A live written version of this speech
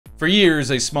For years,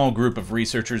 a small group of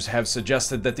researchers have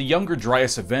suggested that the Younger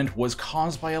Dryas event was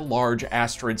caused by a large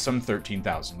asteroid some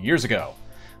 13,000 years ago.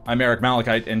 I'm Eric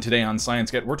Malachite, and today on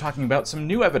ScienceGet we're talking about some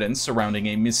new evidence surrounding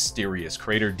a mysterious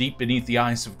crater deep beneath the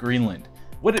ice of Greenland,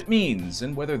 what it means,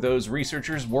 and whether those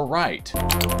researchers were right.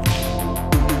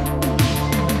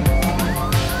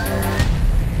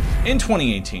 In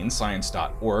 2018,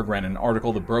 Science.org ran an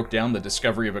article that broke down the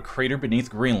discovery of a crater beneath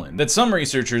Greenland that some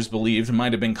researchers believed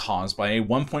might have been caused by a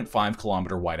 1.5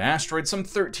 kilometer wide asteroid some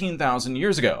 13,000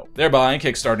 years ago, thereby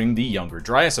kickstarting the Younger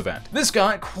Dryas event. This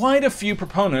got quite a few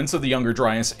proponents of the Younger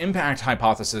Dryas impact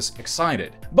hypothesis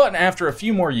excited. But after a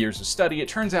few more years of study, it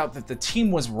turns out that the team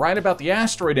was right about the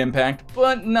asteroid impact,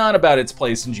 but not about its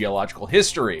place in geological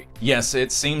history. Yes,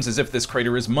 it seems as if this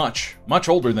crater is much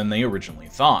older than they originally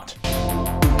thought.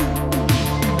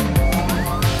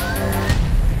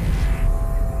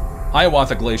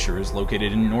 Hiawatha Glacier is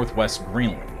located in northwest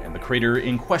Greenland, and the crater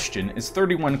in question is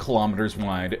 31 kilometers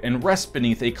wide and rests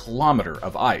beneath a kilometer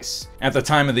of ice. At the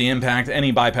time of the impact,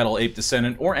 any bipedal ape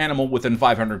descendant or animal within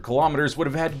 500 kilometers would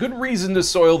have had good reason to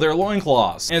soil their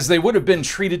loincloths, as they would have been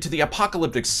treated to the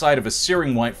apocalyptic sight of a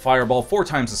searing white fireball 4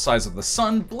 times the size of the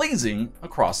sun blazing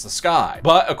across the sky.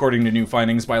 But according to new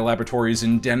findings by laboratories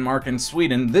in Denmark and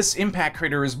Sweden, this impact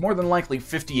crater is more than likely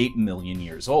 58 million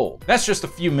years old. That's just a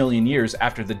few million years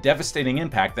after the devastating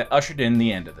impact that ushered in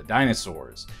the end of the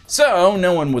dinosaurs. So,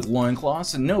 no one with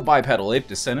loincloths and no bipedal ape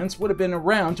descendants would have been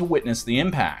around to witness the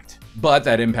impact. But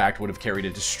that impact would have carried a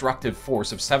destructive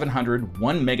force of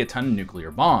 701 megaton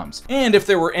nuclear bombs. And if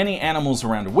there were any animals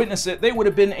around to witness it, they would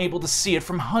have been able to see it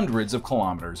from hundreds of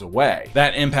kilometers away.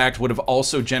 That impact would have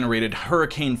also generated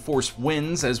hurricane-force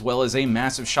winds as well as a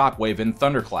massive shockwave and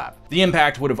thunderclap. The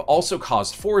impact would have also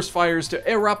caused forest fires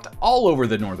to erupt all over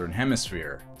the northern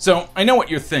hemisphere. So, I know what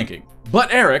you're thinking.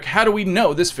 But Eric, how do we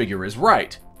know this figure is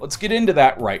right? Let's get into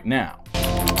that right now.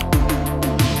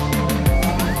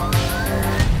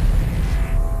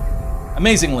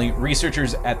 Amazingly,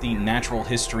 researchers at the Natural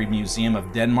History Museum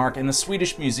of Denmark and the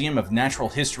Swedish Museum of Natural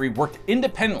History worked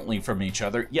independently from each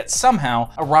other, yet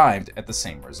somehow arrived at the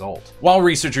same result. While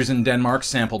researchers in Denmark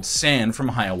sampled sand from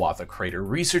Hiawatha crater,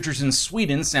 researchers in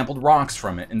Sweden sampled rocks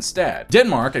from it instead.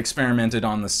 Denmark experimented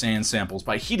on the sand samples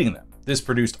by heating them. This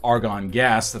produced argon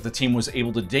gas that the team was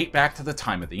able to date back to the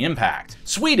time of the impact.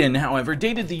 Sweden, however,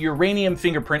 dated the uranium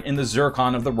fingerprint in the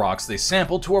zircon of the rocks they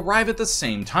sampled to arrive at the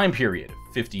same time period,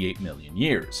 58 million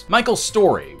years. Michael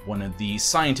Story, one of the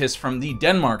scientists from the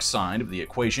Denmark side of the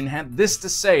equation, had this to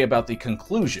say about the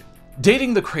conclusion.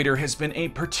 Dating the crater has been a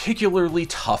particularly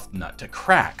tough nut to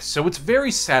crack, so it's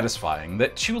very satisfying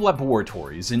that 2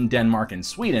 laboratories in Denmark and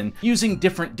Sweden, using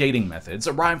different dating methods,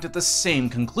 arrived at the same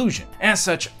conclusion. As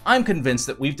such, I'm convinced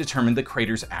that we've determined the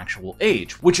crater's actual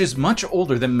age, which is much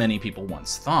older than many people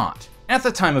once thought. At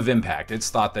the time of impact, it's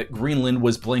thought that Greenland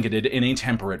was blanketed in a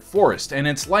temperate forest, and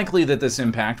it's likely that this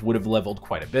impact would have leveled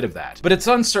quite a bit of that. But it's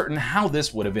uncertain how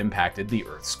this would have impacted the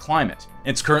Earth's climate.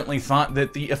 It's currently thought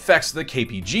that the effects of the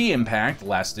KPG impact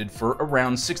lasted for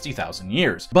around 60,000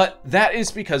 years, but that is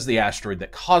because the asteroid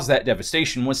that caused that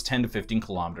devastation was 10 to 15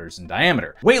 kilometers in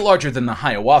diameter, way larger than the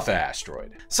Hiawatha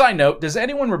asteroid. Side note, does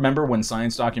anyone remember when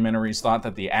science documentaries thought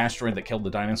that the asteroid that killed the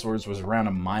dinosaurs was around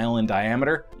a mile in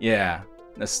diameter? Yeah.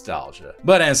 Nostalgia.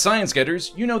 But as science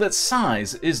getters, you know that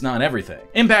size is not everything.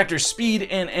 Impactor speed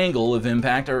and angle of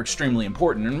impact are extremely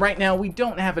important, and right now we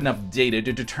don't have enough data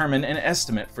to determine an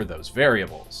estimate for those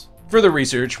variables. Further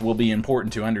research will be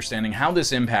important to understanding how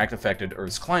this impact affected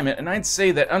Earth's climate, and I'd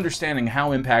say that understanding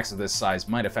how impacts of this size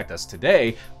might affect us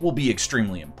today will be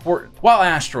extremely important. While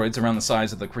asteroids around the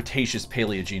size of the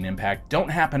Cretaceous-Paleogene impact don't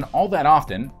happen all that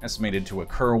often, estimated to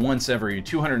occur once every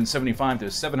 275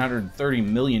 to 730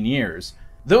 million years,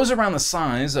 those around the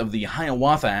size of the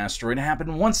Hiawatha asteroid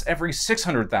happen once every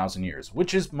 600,000 years,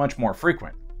 which is much more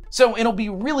frequent. So it'll be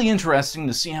really interesting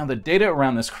to see how the data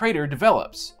around this crater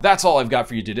develops. That's all I've got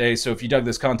for you today, so if you dug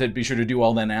this content, be sure to do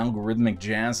all that algorithmic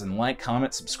jazz and like,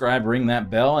 comment, subscribe, ring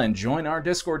that bell, and join our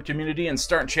Discord community and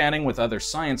start chatting with other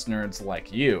science nerds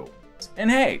like you. And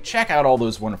hey, check out all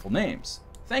those wonderful names.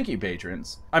 Thank you,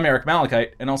 patrons. I'm Eric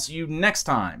Malachite, and I'll see you next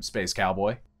time, Space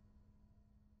Cowboy.